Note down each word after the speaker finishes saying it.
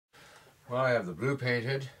Well, I have the blue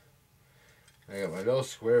painted. I got my little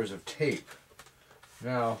squares of tape.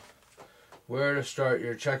 Now, where to start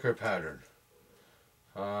your checker pattern?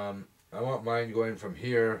 I want mine going from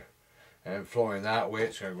here and flowing that way.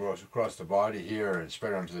 It's going to go across the body here and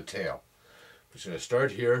spread onto the tail. It's going to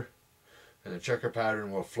start here, and the checker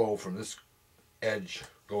pattern will flow from this edge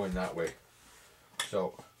going that way.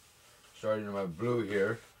 So, starting in my blue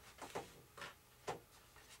here.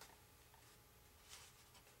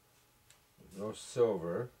 No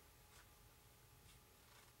silver.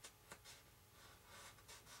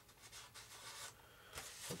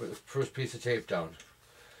 I'll put the first piece of tape down.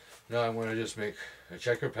 Now I'm going to just make a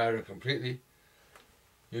checker pattern completely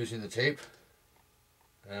using the tape,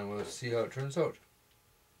 and we'll see how it turns out.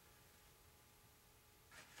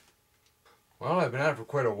 Well, I've been at it for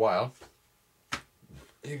quite a while.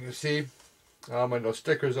 You can see my little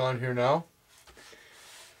stickers on here now.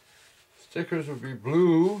 Stickers would be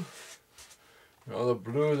blue. All the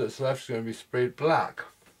blue that's left is going to be sprayed black.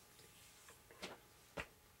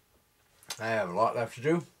 I have a lot left to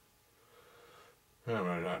do. I'm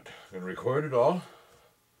not going to record it all,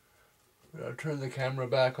 but I'll turn the camera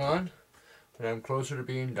back on when I'm closer to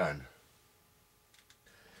being done.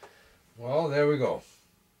 Well, there we go.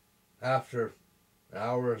 After an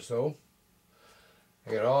hour or so,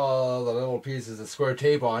 I got all the little pieces of square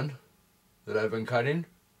tape on that I've been cutting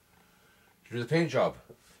to do the paint job.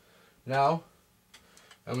 Now,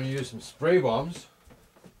 I'm going to use some spray bombs,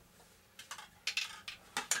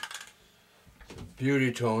 some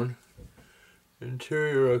Beauty Tone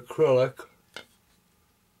interior acrylic.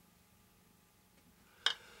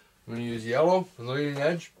 I'm going to use yellow on the leading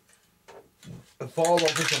edge and follow up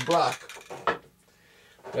with some black.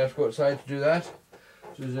 I have to go outside to do that. So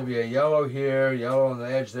there's going to be a yellow here, yellow on the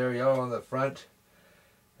edge there, yellow on the front,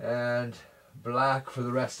 and black for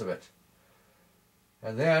the rest of it.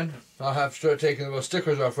 And then I'll have to start taking those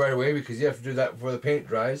stickers off right away, because you have to do that before the paint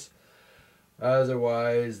dries.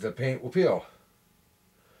 Otherwise the paint will peel.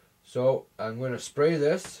 So I'm going to spray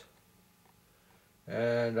this,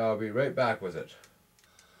 and I'll be right back with it.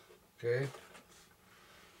 Okay,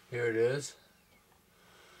 here it is.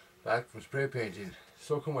 Back from spray painting,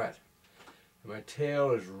 soaking wet. And my tail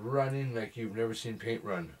is running like you've never seen paint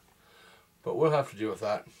run. But we'll have to deal with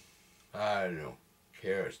that. I don't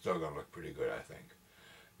care, it's still going to look pretty good, I think.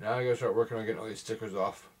 Now I got to start working on getting all these stickers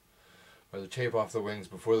off, or the tape off the wings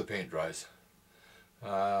before the paint dries.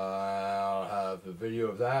 I'll have a video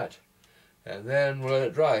of that, and then we'll let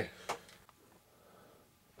it dry.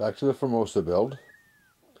 Back to the Formosa build.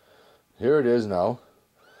 Here it is now,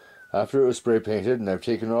 after it was spray painted, and I've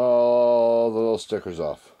taken all the little stickers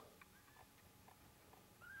off.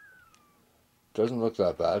 Doesn't look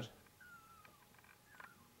that bad.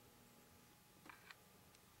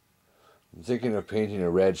 I'm thinking of painting a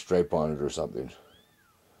red stripe on it or something,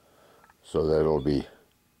 so that it'll be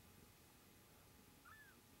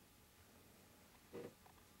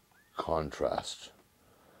contrast.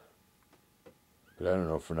 But I don't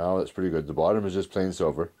know, for now it's pretty good. The bottom is just plain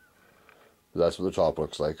silver, but that's what the top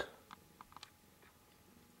looks like.